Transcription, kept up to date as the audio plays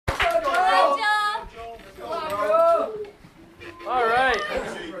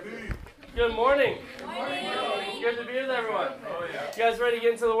guys ready to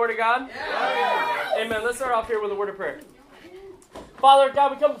get into the Word of God? Yeah. Amen. Let's start off here with a word of prayer. Father,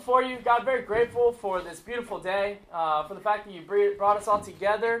 God, we come before you. God, very grateful for this beautiful day, for the fact that you brought us all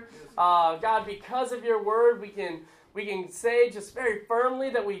together. God, because of your word, we can say just very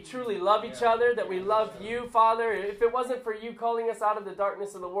firmly that we truly love each other, that we love you, Father. If it wasn't for you calling us out of the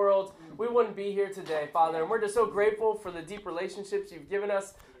darkness of the world, we wouldn't be here today, Father. And we're just so grateful for the deep relationships you've given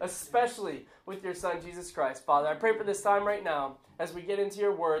us, especially with your Son, Jesus Christ, Father. I pray for this time right now, as we get into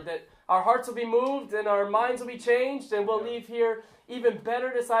your word, that our hearts will be moved and our minds will be changed, and we'll leave here even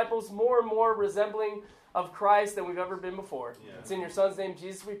better disciples, more and more resembling of Christ than we've ever been before. Yeah. It's in your Son's name,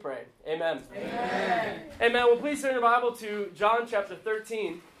 Jesus, we pray. Amen. Amen. Amen. Well, please turn your Bible to John chapter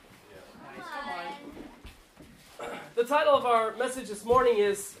 13. Yeah. The title of our message this morning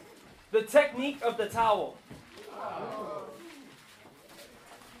is The Technique of the Towel.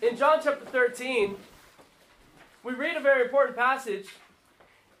 In John chapter 13, we read a very important passage,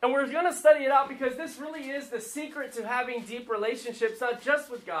 and we're going to study it out because this really is the secret to having deep relationships, not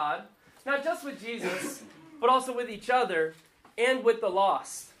just with God, not just with Jesus, but also with each other and with the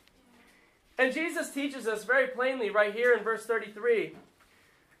lost. And Jesus teaches us very plainly right here in verse 33.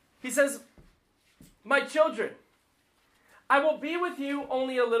 He says, "My children, I will be with you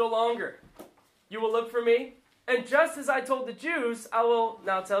only a little longer. You will look for me, and just as I told the Jews, I will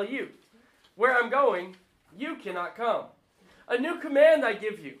now tell you. Where I'm going, you cannot come. A new command I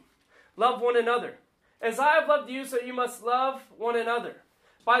give you, love one another. As I have loved you, so you must love one another.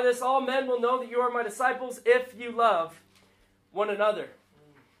 By this all men will know that you are my disciples if you love one another."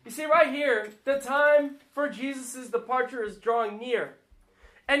 You see right here, the time for Jesus' departure is drawing near.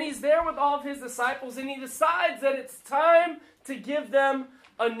 And he's there with all of his disciples, and he decides that it's time to give them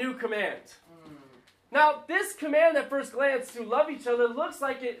a new command. Now, this command at first glance to love each other looks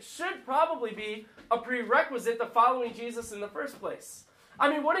like it should probably be a prerequisite to following Jesus in the first place. I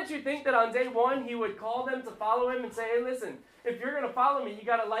mean, wouldn't you think that on day one he would call them to follow him and say, "Hey, listen, if you're going to follow me, you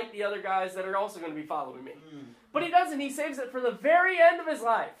got to like the other guys that are also going to be following me." But he doesn't. He saves it for the very end of his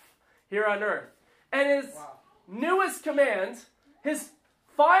life here on earth. And his newest command, his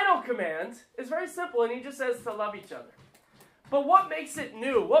final command, is very simple, and he just says to love each other. But what makes it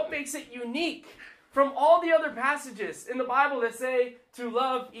new? What makes it unique from all the other passages in the Bible that say to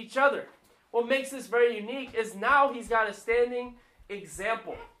love each other? What makes this very unique is now he's got a standing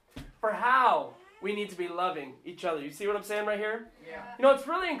example for how we need to be loving each other. You see what I'm saying right here? Yeah. You know, it's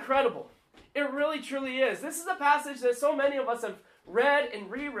really incredible. It really, truly is. This is a passage that so many of us have read and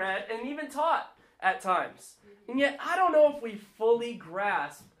reread and even taught at times. And yet, I don't know if we fully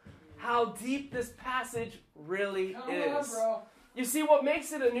grasp how deep this passage really is. You see, what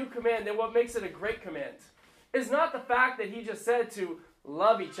makes it a new command and what makes it a great command is not the fact that he just said to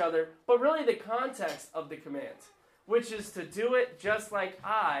love each other, but really the context of the command, which is to do it just like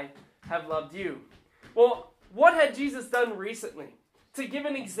I have loved you. Well, what had Jesus done recently to give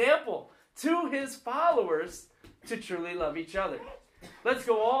an example to his followers to truly love each other? Let's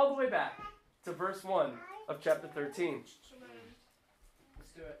go all the way back to verse 1 of chapter 13.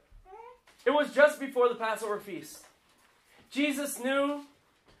 Let's do it. It was just before the Passover feast. Jesus knew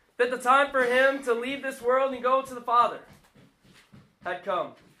that the time for him to leave this world and go to the Father had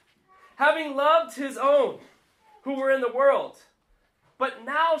come. Having loved his own who were in the world, but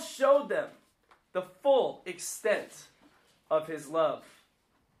now showed them the full extent of his love.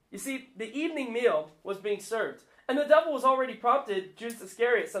 You see, the evening meal was being served, and the devil was already prompted Judas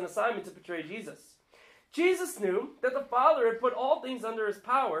Iscariot, son of Simon, to betray Jesus. Jesus knew that the Father had put all things under his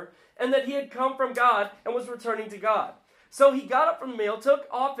power, and that he had come from God and was returning to God. So he got up from the meal, took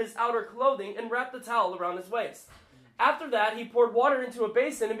off his outer clothing, and wrapped the towel around his waist. After that, he poured water into a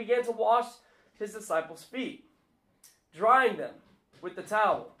basin and began to wash his disciples' feet, drying them with the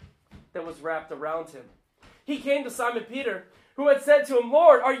towel that was wrapped around him. He came to Simon Peter, who had said to him,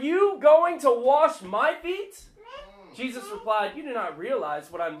 "Lord, are you going to wash my feet?" Jesus replied, "You do not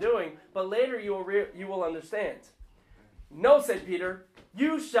realize what I'm doing, but later you will understand." "No," said Peter,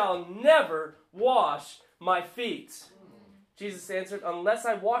 "you shall never wash my feet." Jesus answered, "Unless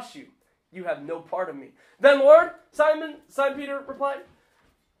I wash you, you have no part of me." "Then, Lord," Simon Peter replied,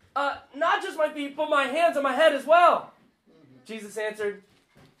 "not just my feet, but my hands and my head as well." Jesus answered,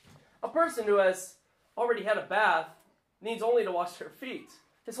 "A person who has already had a bath needs only to wash their feet.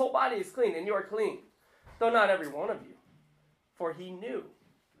 His whole body is clean, and you are clean, though not every one of you." For he knew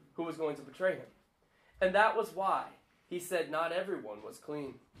who was going to betray him. And that was why he said not everyone was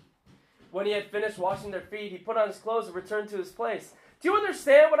clean. When he had finished washing their feet, he put on his clothes and returned to his place. "Do you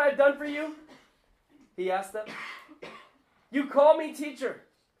understand what I've done for you?" he asked them. "You call me teacher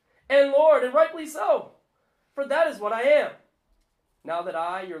and Lord, and rightly so, for that is what I am." Now that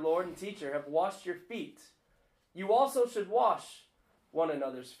I, your Lord and teacher, have washed your feet, you also should wash one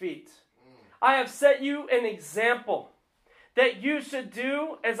another's feet. I have set you an example that you should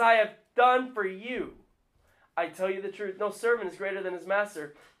do as I have done for you. I tell you the truth, no servant is greater than his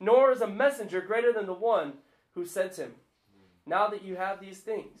master, nor is a messenger greater than the one who sent him. Now that you have these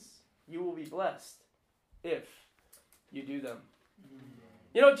things, you will be blessed if you do them.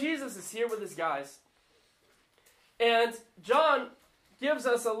 You know, Jesus is here with his guys, and John gives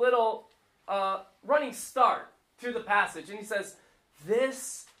us a little running start to the passage, and he says,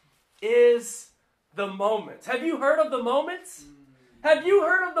 this is the moment. Have you heard of the moment? Have you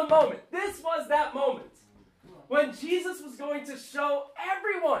heard of the moment? This was that moment when Jesus was going to show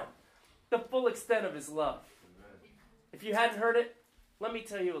everyone the full extent of his love. If you hadn't heard it, let me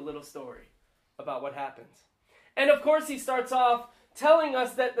tell you a little story about what happened. And of course, he starts off telling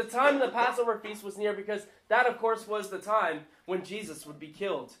us that the time of the Passover feast was near, because that, of course, was the time when Jesus would be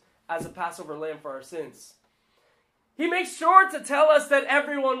killed as a Passover lamb for our sins. He makes sure to tell us that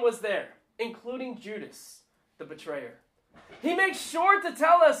everyone was there, including Judas, the betrayer. He makes sure to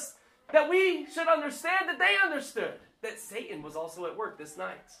tell us that we should understand that they understood that Satan was also at work this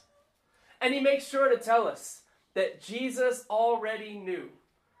night. And he makes sure to tell us that Jesus already knew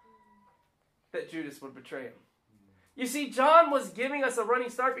that Judas would betray him. You see, John was giving us a running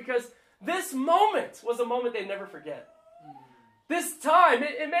start because this moment was a moment they'd never forget. This time,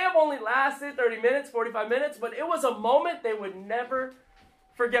 it may have only lasted 30 minutes, 45 minutes, but it was a moment they would never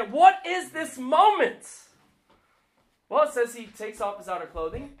forget. What is this moment? Well, it says he takes off his outer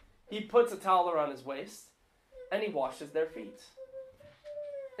clothing, he puts a towel around his waist, and he washes their feet.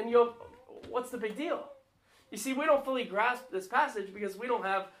 And you go, what's the big deal? You see, we don't fully grasp this passage because we don't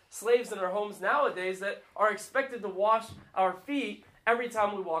have slaves in our homes nowadays that are expected to wash our feet every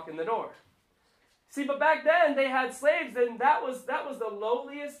time we walk in the door. See, but back then they had slaves, and that was the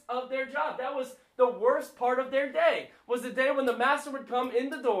lowliest of their job. That was the worst part of their day, was the day when the master would come in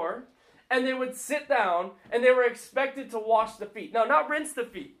the door and they would sit down and they were expected to wash the feet. Now, not rinse the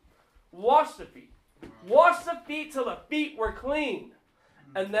feet, wash the feet. Wash the feet till the feet were clean.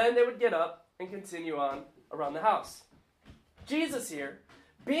 And then they would get up and continue on around the house. Jesus here,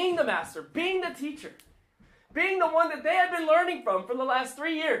 being the master, being the teacher, being the one that they had been learning from for the last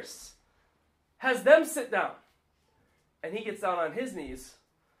 3 years, has them sit down. And he gets down on his knees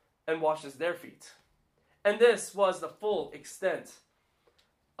and washes their feet. And this was the full extent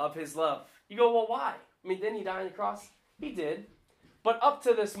of his love. You go, well, why? I mean, didn't he die on the cross? He did. But up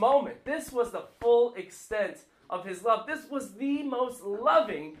to this moment, this was the full extent of his love. This was the most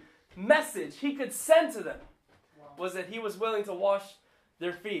loving message he could send to them, was that he was willing to wash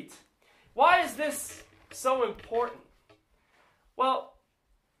their feet. Why is this so important? Well,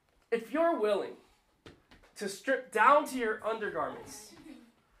 if you're willing to strip down to your undergarments,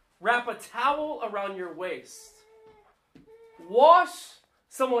 wrap a towel around your waist, wash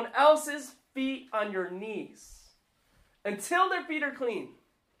someone else's feet on your knees until their feet are clean,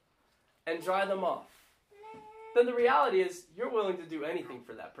 and dry them off, then the reality is you're willing to do anything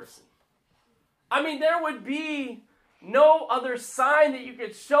for that person. I mean, there would be no other sign that you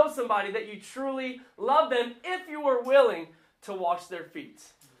could show somebody that you truly love them if you were willing to wash their feet.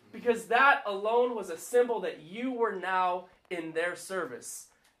 Because that alone was a symbol that you were now in their service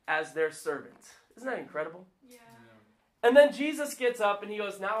as their servant. Isn't that incredible? Yeah. And then Jesus gets up and he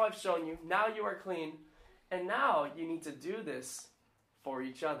goes, now I've shown you, now you are clean, and now you need to do this for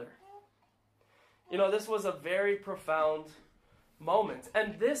each other. You know, this was a very profound moment.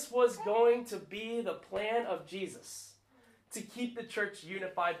 And this was going to be the plan of Jesus, to keep the church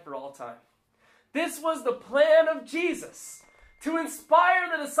unified for all time. This was the plan of Jesus, to inspire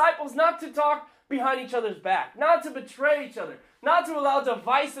the disciples not to talk behind each other's back, not to betray each other, not to allow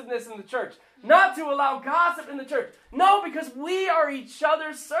divisiveness in the church, not to allow gossip in the church. No, because we are each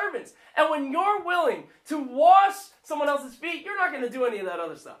other's servants. And when you're willing to wash someone else's feet, you're not going to do any of that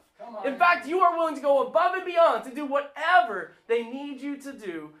other stuff. In fact, you are willing to go above and beyond to do whatever they need you to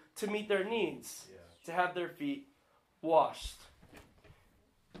do to meet their needs, to have their feet washed.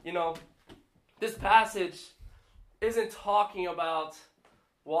 You know, this passage isn't talking about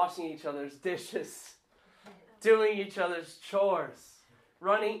washing each other's dishes, doing each other's chores,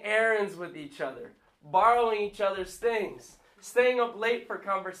 running errands with each other, borrowing each other's things, staying up late for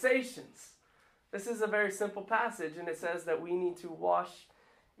conversations. This is a very simple passage, and it says that we need to wash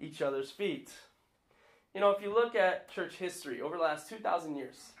each other's feet. You know, if you look at church history over the last 2,000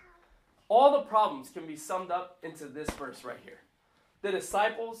 years, all the problems can be summed up into this verse right here. The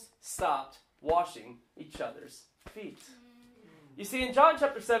disciples stopped washing each other's feet. You see, in John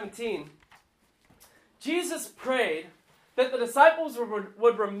chapter 17, Jesus prayed that the disciples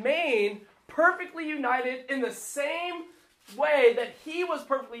would remain perfectly united in the same way that he was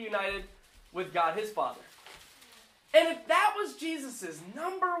perfectly united with God his Father. And if that was Jesus'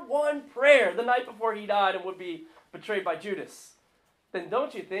 number one prayer the night before he died and would be betrayed by Judas, then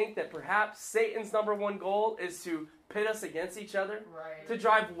don't you think that perhaps Satan's number one goal is to pit us against each other? Right. To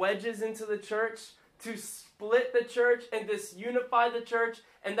drive wedges into the church, to split the church and disunify the church?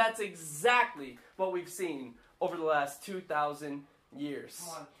 And that's exactly what we've seen over the last 2,000 years.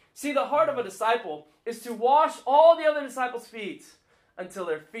 See, the heart of a disciple is to wash all the other disciples' feet until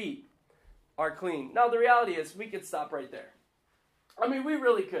their feet are clean. Now, the reality is we could stop right there. I mean, we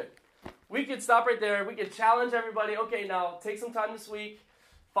really could. We could stop right there. We could challenge everybody. Okay, now take some time this week.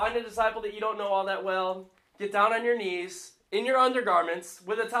 Find a disciple that you don't know all that well. Get down on your knees in your undergarments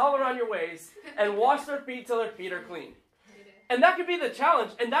with a towel around your waist and wash their feet till their feet are clean. And that could be the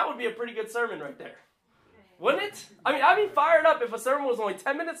challenge, and that would be a pretty good sermon right there. Wouldn't it? I mean, I'd be fired up if a sermon was only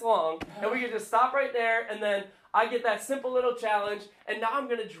 10 minutes long and we could just stop right there and then I get that simple little challenge and now I'm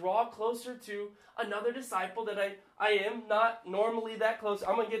going to draw closer to another disciple that I am not normally that close.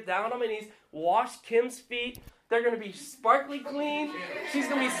 I'm going to get down on my knees, wash Kim's feet. They're going to be sparkly clean. She's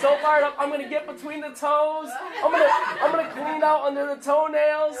going to be so fired up. I'm going to get between the toes. I'm going to clean out under the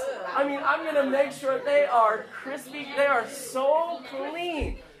toenails. I mean, I'm going to make sure they are crispy. They are so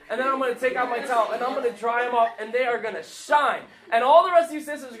clean. And then I'm going to take out my towel, and I'm going to dry them off, and they are going to shine. And all the rest of you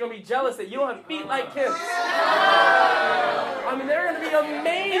sisters are going to be jealous that you don't have feet like Kim. I mean, they're going to be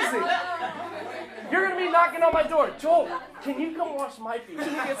amazing. You're going to be knocking on my door. Joel, can you come wash my feet? Can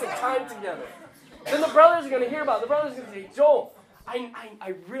we get some time together? Then the brothers are going to hear about it. The brothers are going to say, Joel, I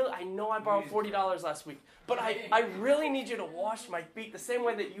know I borrowed $40 last week, but I really need you to wash my feet the same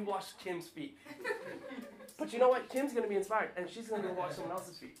way that you washed Kim's feet. But you know what? Kim's going to be inspired, and she's going to go wash someone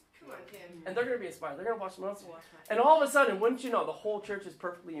else's feet. Come on, Kim. And they're going to be inspired. They're going to wash someone else's feet. And all of a sudden, wouldn't you know, the whole church is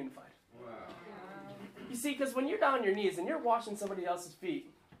perfectly unified. Wow. You see, because when you're down on your knees and you're washing somebody else's feet,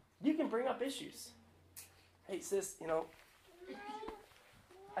 you can bring up issues. Hey, sis, you know,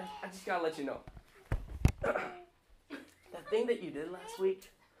 I just got to let you know. That thing that you did last week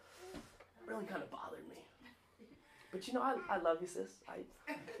really kind of bothered me. But you know, I love you, sis. I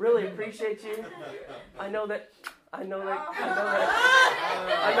really appreciate you. I know that the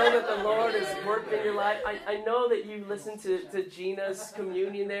Lord has worked in your life. I know that you listened to Gina's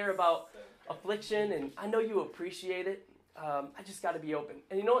communion there about affliction, and I know you appreciate it. I just got to be open.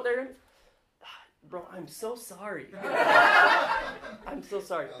 And you know what they're going to? Bro, I'm so sorry. I'm so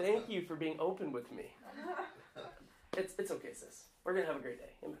sorry. Thank you for being open with me. It's okay, sis. We're going to have a great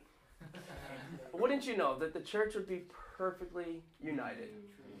day. Amen. Wouldn't you know that the church would be perfectly united?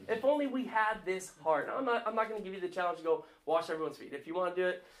 If only we had this heart. Now, I'm not going to give you the challenge to go wash everyone's feet. If you want to do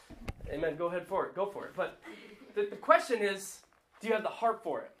it, amen, go ahead for it. Go for it. But the question is, do you have the heart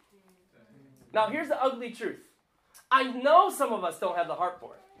for it? Now, here's the ugly truth. I know some of us don't have the heart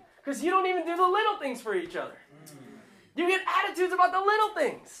for it because you don't even do the little things for each other. You get attitudes about the little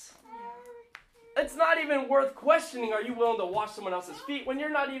things. It's not even worth questioning, are you willing to wash someone else's feet when you're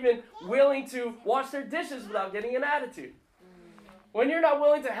not even willing to wash their dishes without getting an attitude? When you're not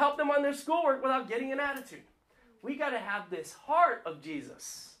willing to help them on their schoolwork without getting an attitude? We got to have this heart of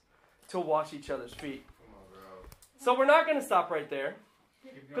Jesus to wash each other's feet. So we're not going to stop right there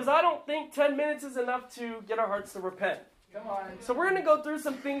because I don't think 10 minutes is enough to get our hearts to repent. Come on. So we're going to go through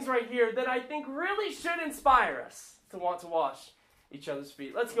some things right here that I think really should inspire us to want to wash each other's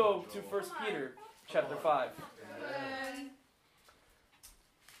feet. Let's go to 1 Peter chapter 5.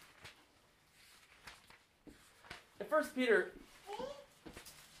 In 1 Peter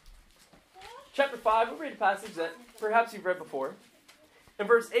chapter 5, we'll read a passage that perhaps you've read before. In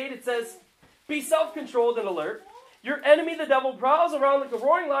verse 8 it says, "Be self-controlled and alert. Your enemy the devil prowls around like a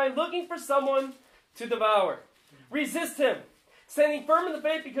roaring lion looking for someone to devour. Resist him, standing firm in the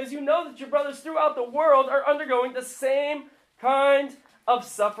faith because you know that your brothers throughout the world are undergoing the same kind of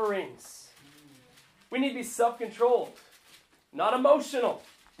sufferings." We need to be self-controlled, not emotional,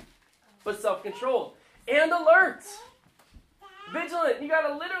 but self-controlled and alert, vigilant. You got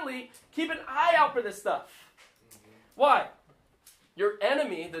to literally keep an eye out for this stuff. Why? Your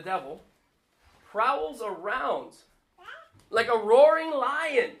enemy, the devil, prowls around like a roaring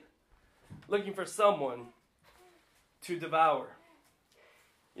lion looking for someone to devour.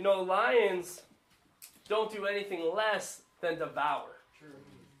 You know, lions don't do anything less than devour.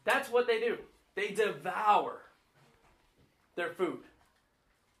 That's what they do. They devour their food.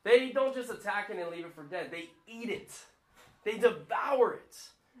 They don't just attack it and leave it for dead. They eat it. They devour it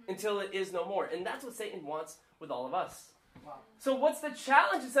until it is no more. And that's what Satan wants with all of us. Wow. So what's the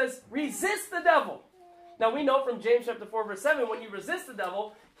challenge? It says, resist the devil. Now we know from James chapter 4, verse 7, when you resist the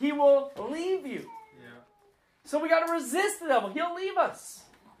devil, he will leave you. Yeah. So we got to resist the devil. He'll leave us.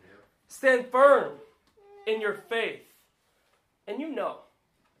 Yeah. Stand firm in your faith. And you know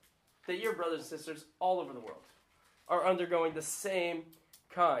that your brothers and sisters all over the world are undergoing the same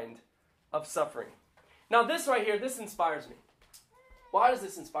kind of suffering. Now this right here, this inspires me. Why does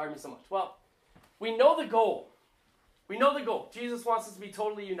this inspire me so much? Well, we know the goal. We know the goal. Jesus wants us to be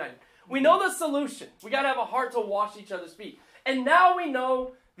totally united. We know the solution. We got to have a heart to wash each other's feet. And now we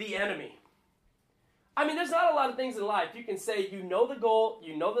know the enemy. I mean, there's not a lot of things in life you can say you know the goal,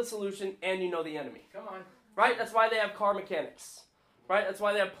 you know the solution, and you know the enemy. Come on. Right? That's why they have car mechanics. Right? That's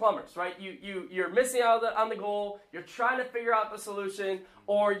why they have plumbers. Right? You're missing out on the goal, you're trying to figure out the solution,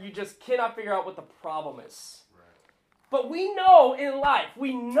 or you just cannot figure out what the problem is. Right. But we know in life,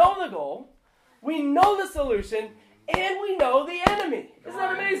 we know the goal, we know the solution, and we know the enemy. Isn't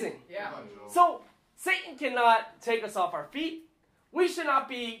that amazing? Yeah. So Satan cannot take us off our feet. We should not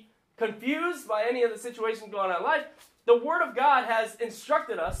be confused by any of the situations going on in life. The Word of God has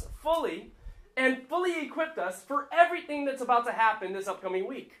instructed us fully and fully equipped us for everything that's about to happen this upcoming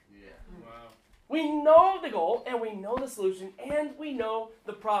week. Yeah. Wow. We know the goal, and we know the solution, and we know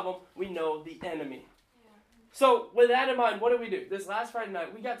the problem. We know the enemy. So, with that in mind, what did we do? This last Friday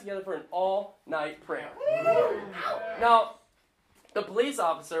night, we got together for an all-night prayer. Now, the police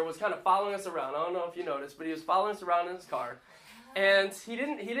officer was kind of following us around. I don't know if you noticed, but he was following us around in his car. And he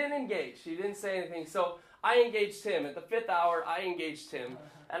didn't engage. He didn't say anything. So, I engaged him. At the 5th hour, I engaged him.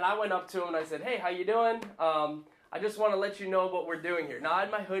 And I went up to him and I said, hey, how you doing? I just want to let you know what we're doing here. Now, I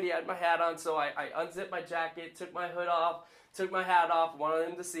had my hoodie, I had my hat on, so I unzipped my jacket, took my hood off, took my hat off, wanted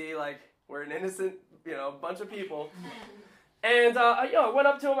him to see, like, we're an innocent, bunch of people. And, I went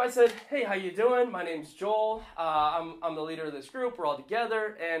up to him. I said, hey, how you doing? My name's Joel. I'm the leader of this group. We're all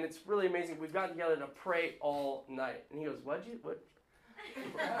together, and it's really amazing. We've gotten together to pray all night. And he goes, what?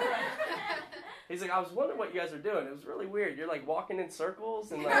 He's like, I was wondering what you guys are doing. It was really weird. You're, like, walking in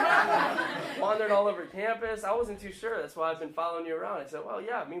circles and, like, wandering all over campus. I wasn't too sure. That's why I've been following you around. I said, well,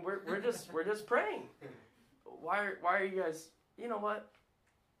 yeah, I mean, we're just praying. Why are you guys, you know what?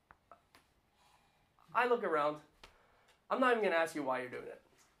 I look around. I'm not even going to ask you why you're doing it.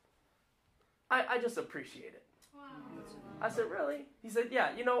 I just appreciate it. Wow. I said, really? He said, yeah,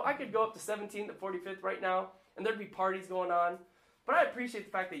 I could go up to 17th to 45th right now, and there'd be parties going on. But I appreciate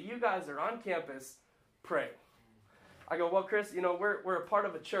the fact that you guys are on campus praying. I go, well, Chris, we're a part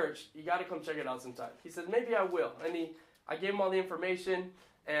of a church. You got to come check it out sometime. He said, maybe I will. And I gave him all the information,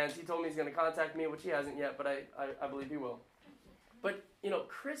 and he told me he's going to contact me, which he hasn't yet, but I believe he will. But,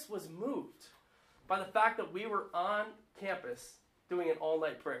 Chris was moved by the fact that we were on campus doing an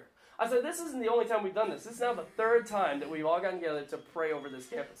all-night prayer. I said, this isn't the only time we've done this. This is now the 3rd time that we've all gotten together to pray over this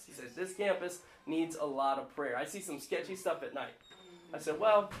campus. He says, this campus needs a lot of prayer. I see some sketchy stuff at night. I said,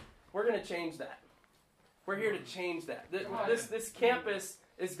 well, we're going to change that. We're here to change that. This campus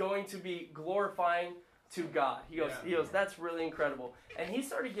is going to be glorifying to God. He goes, that's really incredible. And he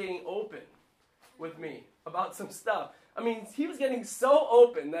started getting open with me about some stuff. I mean, he was getting so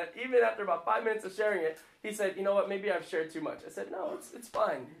open that even after about 5 minutes of sharing it, he said, you know what, maybe I've shared too much. I said, no, it's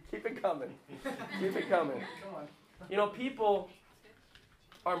fine. Keep it coming. Keep it coming. People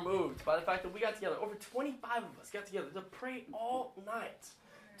are moved by the fact that we got together. Over 25 of us got together to pray all night.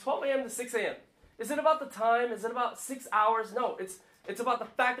 12 a.m. to 6 a.m. Is it about the time? Is it about 6 hours? No, it's about the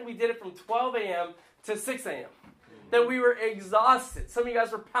fact that we did it from 12 a.m. to 6 a.m. That we were exhausted. Some of you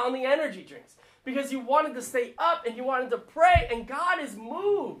guys were pounding energy drinks because you wanted to stay up and you wanted to pray, and God is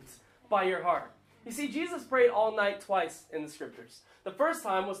moved by your heart. You see, Jesus prayed all night twice in the scriptures. The first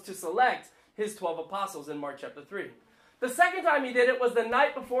time was to select his 12 apostles in Mark chapter 3. The second time he did it was the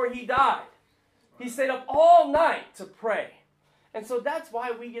night before he died. He stayed up all night to pray. And so that's why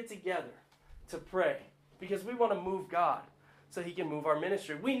we get together to pray, because we want to move God so he can move our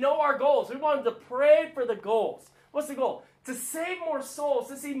ministry. We know our goals. We want to pray for the goals. What's the goal? To save more souls,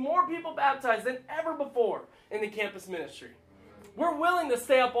 to see more people baptized than ever before in the campus ministry. We're willing to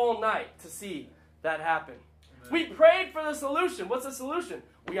stay up all night to see that happen. Amen. We prayed for the solution. What's the solution?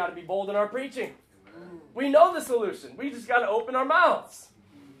 We got to be bold in our preaching. Amen. We know the solution. We just got to open our mouths.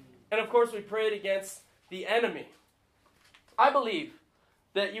 And of course, we prayed against the enemy. I believe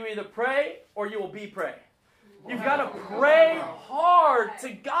that you either pray or you will be prayed. You've got to pray hard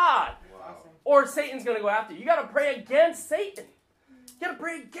to God, or Satan's going to go after you. You got to pray against Satan. You got to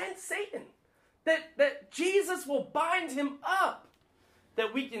pray against Satan. That Jesus will bind him up.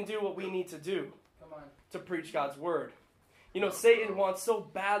 That we can do what we need to do to preach God's word. Satan wants so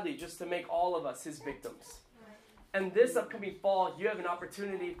badly just to make all of us his victims. And this upcoming fall, you have an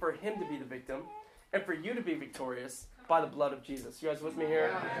opportunity for him to be the victim and for you to be victorious by the blood of Jesus. You guys with me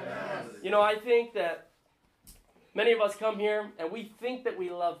here? Yes. I think that many of us come here and we think that we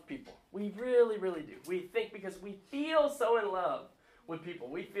love people. We really, really do. We think because we feel so in love with people.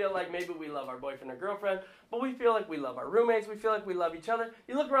 We feel like maybe we love our boyfriend or girlfriend, but we feel like we love our roommates. We feel like we love each other.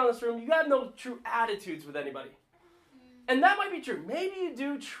 You look around this room, you have no true attitudes with anybody. And that might be true. Maybe you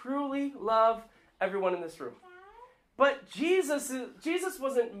do truly love everyone in this room. But Jesus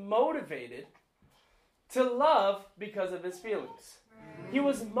wasn't motivated to love because of his feelings. He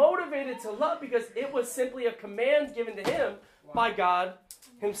was motivated to love because it was simply a command given to him by God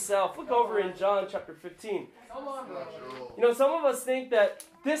himself. Look over in John chapter 15. Some of us think that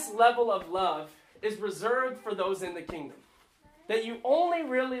this level of love is reserved for those in the kingdom. That you only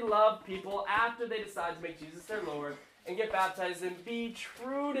really love people after they decide to make Jesus their Lord and get baptized and be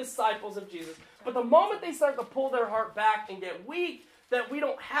true disciples of Jesus. But the moment they start to pull their heart back and get weak, that we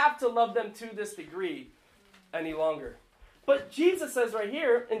don't have to love them to this degree any longer. But Jesus says right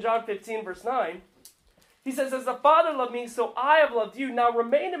here in John 15, verse 9, he says, as the Father loved me, so I have loved you. Now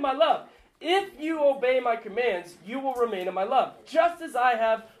remain in my love. If you obey my commands, you will remain in my love, just as I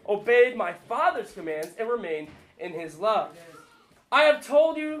have obeyed my Father's commands and remained in his love. I have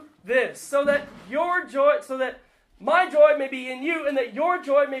told you this, so that my joy may be in you, and that your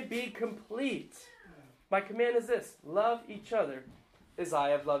joy may be complete. My command is this: love each other as I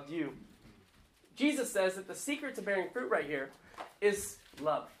have loved you. Jesus says that the secret to bearing fruit right here is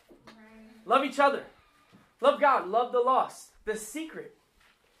love. Love each other. Love God. Love the lost. The secret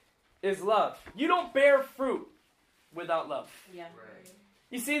is love. You don't bear fruit without love. Yeah.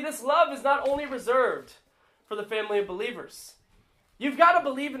 You see, this love is not only reserved for the family of believers. You've got to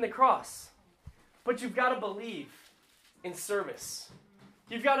believe in the cross, but you've got to believe in service.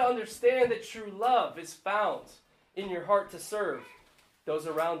 You've got to understand that true love is found in your heart to serve those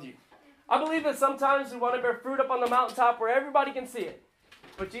around you. I believe that sometimes we want to bear fruit up on the mountaintop where everybody can see it.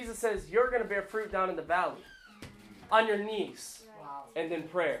 But Jesus says you're going to bear fruit down in the valley, on your knees, and in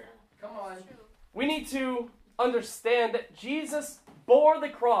prayer. Come on. We need to understand that Jesus bore the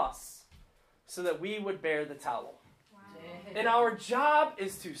cross so that we would bear the towel. Wow. And our job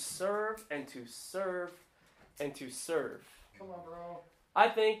is to serve and to serve and to serve. Come on, bro. I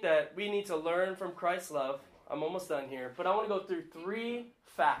think that we need to learn from Christ's love. I'm almost done here, but I want to go through 3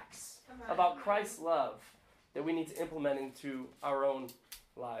 facts about Christ's love that we need to implement into our own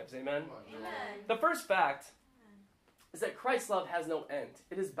lives. Amen? Amen. The first fact is that Christ's love has no end.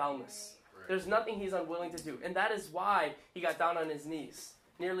 It is boundless. There's nothing he's unwilling to do. And that is why he got down on his knees,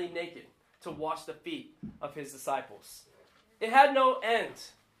 nearly naked, to wash the feet of his disciples. It had no end.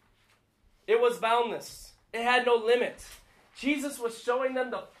 It was boundless. It had no limit. Jesus was showing them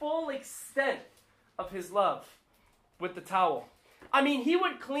the full extent of his love with the towel. I mean, he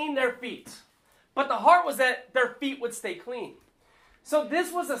would clean their feet, but the heart was that their feet would stay clean. So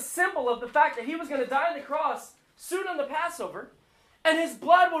this was a symbol of the fact that he was going to die on the cross soon on the Passover, and his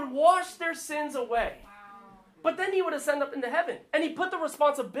blood would wash their sins away. Wow. But then he would ascend up into heaven, and he put the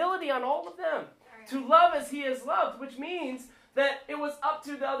responsibility on all of them to love as he is loved, which means that it was up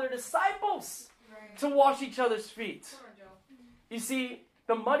to the other disciples to wash each other's feet. You see,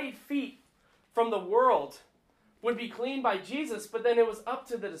 the muddied feet from the world would be cleaned by Jesus, but then it was up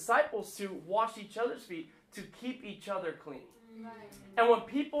to the disciples to wash each other's feet, to keep each other clean. Right. And when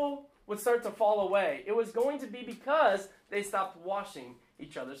people would start to fall away, it was going to be because they stopped washing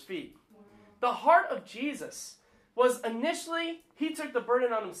each other's feet. Wow. The heart of Jesus was initially, he took the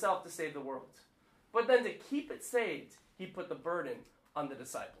burden on himself to save the world. But then to keep it saved, he put the burden on the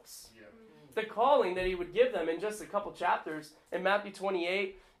disciples. Yeah. The calling that he would give them in just a couple chapters, in Matthew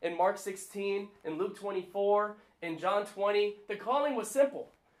 28, in Mark 16, in Luke 24, in John 20, the calling was simple.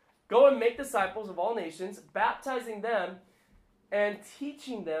 Go and make disciples of all nations, baptizing them and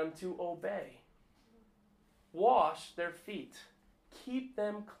teaching them to obey. Wash their feet. Keep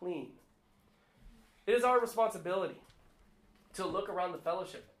them clean. It is our responsibility to look around the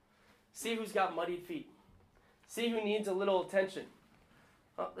fellowship. See who's got muddied feet. See who needs a little attention.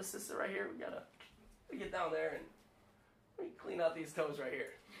 Oh, this sister right here, we gotta get down there and we clean out these toes right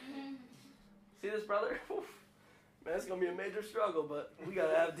here. See this brother? Oof. Man, it's going to be a major struggle, but we got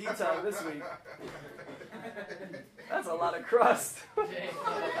to have D-time this week. That's a lot of crust.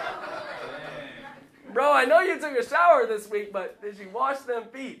 Bro, I know you took a shower this week, but did you wash them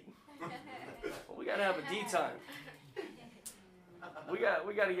feet? Well, we got to have a D-time. We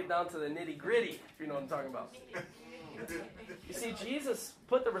got to get down to the nitty-gritty, if you know what I'm talking about. You see, Jesus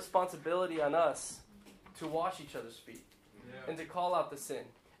put the responsibility on us to wash each other's feet and to call out the sin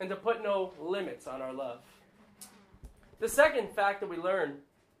and to put no limits on our love. The second fact that we learn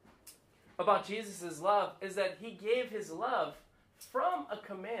about Jesus' love is that he gave his love from a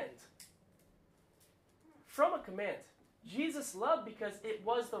command. From a command. Jesus loved because it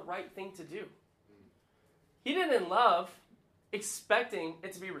was the right thing to do. He didn't love expecting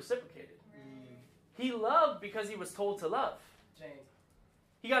it to be reciprocated. He loved because he was told to love.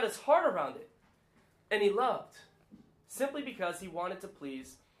 He got his heart around it. And he loved simply because he wanted to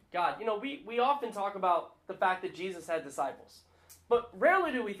please God. You know, we often talk about the fact that Jesus had disciples. But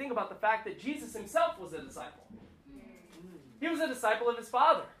rarely do we think about the fact that Jesus himself was a disciple. He was a disciple of his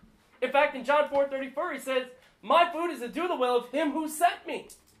Father. In fact, in John 4:34, he says, my food is to do the will of him who sent me.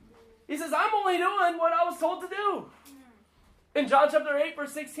 He says, I'm only doing what I was told to do. In John chapter 8,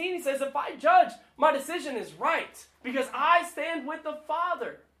 verse 16, he says, if I judge, my decision is right, because I stand with the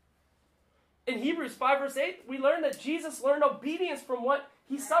Father. In Hebrews 5, verse 8, we learn that Jesus learned obedience from what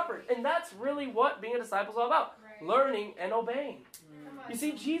he suffered. And that's really what being a disciple is all about. Right. Learning and obeying. You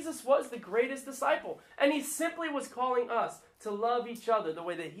see, Jesus was the greatest disciple. And he simply was calling us to love each other the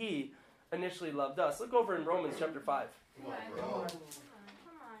way that he initially loved us. Look over in Romans chapter 5. Come on.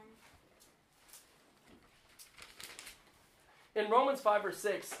 In Romans 5 verse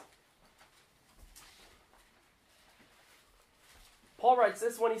 6, Paul writes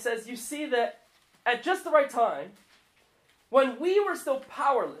this when he says, you see that at just the right time, when we were still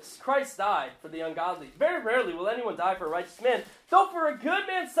powerless, Christ died for the ungodly. Very rarely will anyone die for a righteous man, though for a good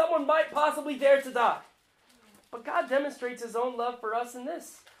man someone might possibly dare to die. But God demonstrates his own love for us in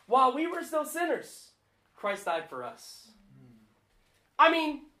this. While we were still sinners, Christ died for us. I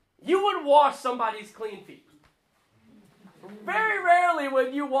mean, you would wash somebody's clean feet. Very rarely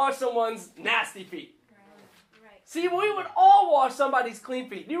would you wash someone's nasty feet. Right. See, we would all wash somebody's clean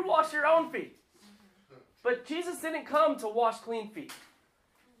feet. You wash your own feet. But Jesus didn't come to wash clean feet.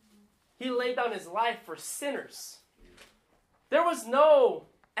 He laid down his life for sinners. There was no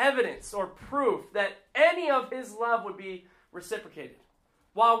evidence or proof that any of his love would be reciprocated.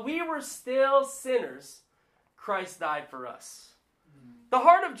 While we were still sinners, Christ died for us. The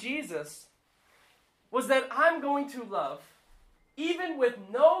heart of Jesus was that I'm going to love even with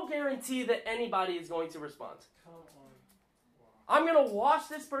no guarantee that anybody is going to respond. I'm going to wash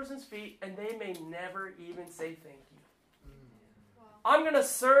this person's feet and they may never even say thank you. I'm going to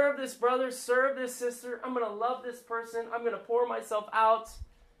serve this brother, serve this sister. I'm going to love this person. I'm going to pour myself out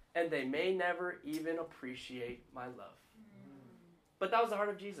and they may never even appreciate my love. But that was the heart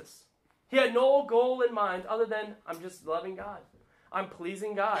of Jesus. He had no goal in mind other than I'm just loving God. I'm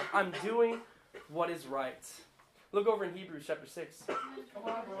pleasing God. I'm doing what is right. Look over in Hebrews chapter 6. Come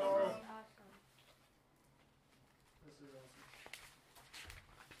on, bro.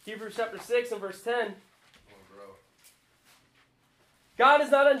 Hebrews chapter 6 and verse 10. God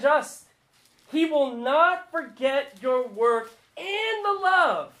is not unjust. He will not forget your work and the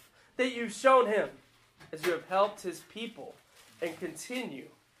love that you've shown him as you have helped his people and continue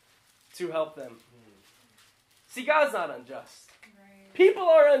to help them. See, God's not unjust. People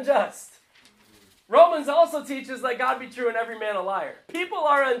are unjust. Romans also teaches let God be true and every man a liar. People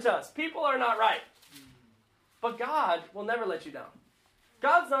are unjust. People are not right. But God will never let you down.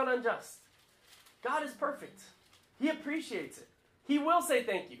 God's not unjust. God is perfect. He appreciates it. He will say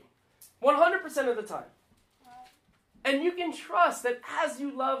thank you 100% of the time. And you can trust that as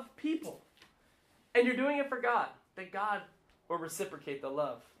you love people and you're doing it for God, that God will reciprocate the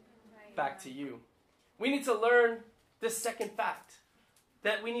love back to you. We need to learn this second fact,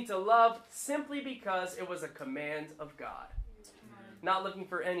 that we need to love simply because it was a command of God, not looking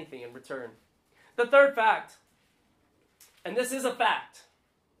for anything in return. The third fact, and this is a fact,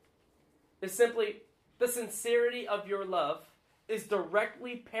 is simply the sincerity of your love is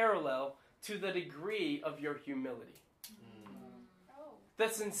directly parallel to the degree of your humility. The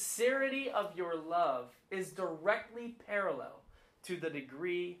sincerity of your love is directly parallel to the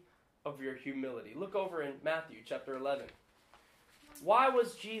degree of your humility. Look over in Matthew chapter 11. Why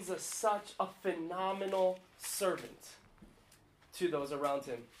was Jesus such a phenomenal servant to those around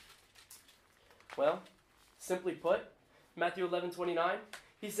him? Well, simply put, Matthew 11:29,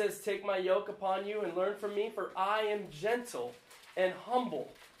 he says, take my yoke upon you and learn from me, for I am gentle and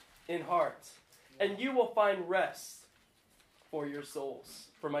humble in heart, and you will find rest for your souls.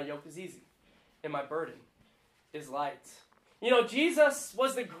 For my yoke is easy, and my burden is light. You know, Jesus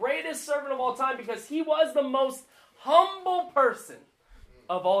was the greatest servant of all time because he was the most humble person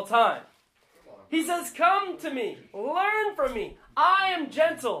of all time. He says, come to me, learn from me. I am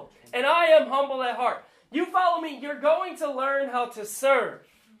gentle and I am humble at heart. You follow me, you're going to learn how to serve.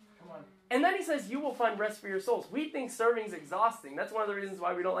 And then he says, you will find rest for your souls. We think serving is exhausting. That's one of the reasons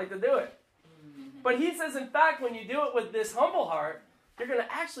why we don't like to do it. But he says, in fact, when you do it with this humble heart, you're going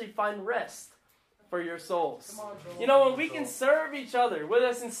to actually find rest for your souls. Come on, Joel. You know, when we can serve each other with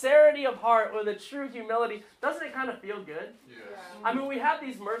a sincerity of heart, with a true humility, doesn't it kind of feel good? Yes. I mean, we have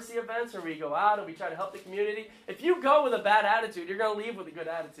these mercy events where we go out and we try to help the community. If you go with a bad attitude, you're going to leave with a good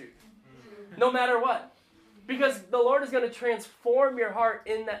attitude. No matter what. Because the Lord is going to transform your heart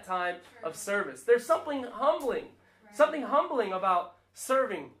in that time of service. There's something humbling about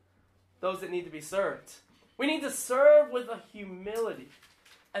serving those that need to be served. We need to serve with a humility,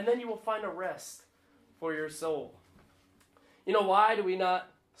 and then you will find a rest for your soul. You know, why do we not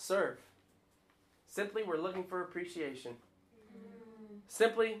serve? Simply, we're looking for appreciation.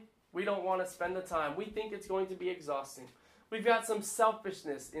 Simply, we don't want to spend the time. We think it's going to be exhausting. We've got some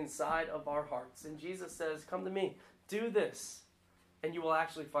selfishness inside of our hearts. And Jesus says, come to me, do this, and you will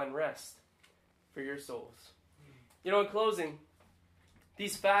actually find rest for your souls. You know, in closing,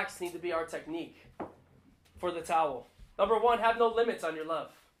 these facts need to be our technique for the towel. Number one, have no limits on your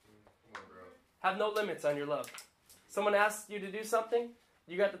love. Have no limits on your love. Someone asks you to do something,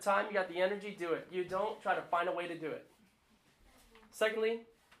 you got the time, you got the energy, do it. You don't try to find a way to do it. Secondly,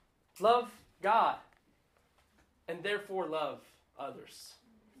 love God, and therefore love others.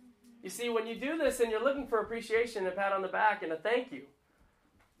 You see, when you do this and you're looking for appreciation, a pat on the back, and a thank you,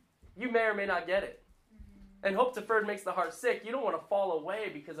 you may or may not get it. And hope deferred makes the heart sick. You don't want to fall away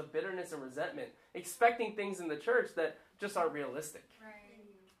because of bitterness and resentment, expecting things in the church that just aren't realistic. Right.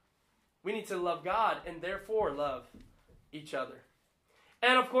 We need to love God and therefore love each other.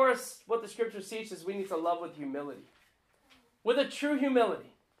 And of course, what the scriptures teach is we need to love with humility. With a true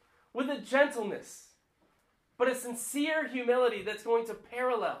humility. With a gentleness. But a sincere humility that's going to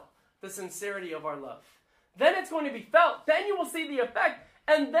parallel the sincerity of our love. Then it's going to be felt. Then you will see the effect.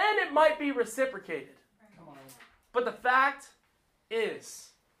 And then it might be reciprocated. Come on. But the fact is,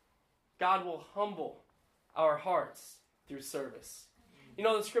 God will humble our hearts through service. You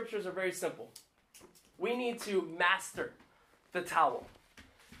know, the scriptures are very simple. We need to master the towel.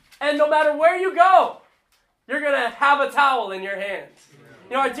 And no matter where you go, you're going to have a towel in your hands.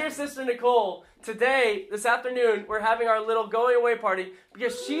 You know, our dear sister Nicole, today, this afternoon, we're having our little going away party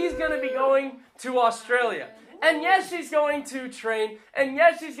because she's going to be going to Australia. And yes, she's going to train. And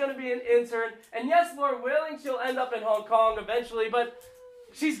yes, she's going to be an intern. And yes, Lord willing, she'll end up in Hong Kong eventually. But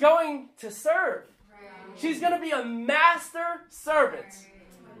she's going to serve. She's going to be a master servant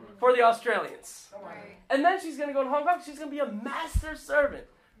for the Australians. And then she's going to go to Hong Kong. She's going to be a master servant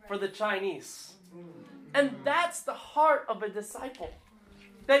for the Chinese. And that's the heart of a disciple.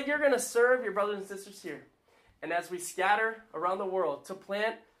 That you're going to serve your brothers and sisters here. And as we scatter around the world to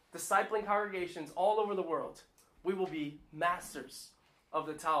plant discipling congregations all over the world, we will be masters of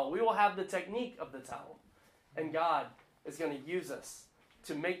the towel. We will have the technique of the towel. And God is going to use us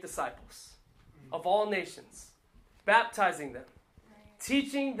to make disciples of all nations, baptizing them,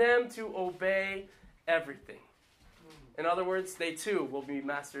 teaching them to obey everything. In other words, they too will be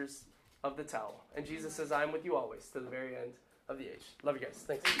masters of the towel. And Jesus says, I am with you always to the very end of the age. Love you guys.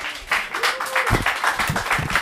 Thanks.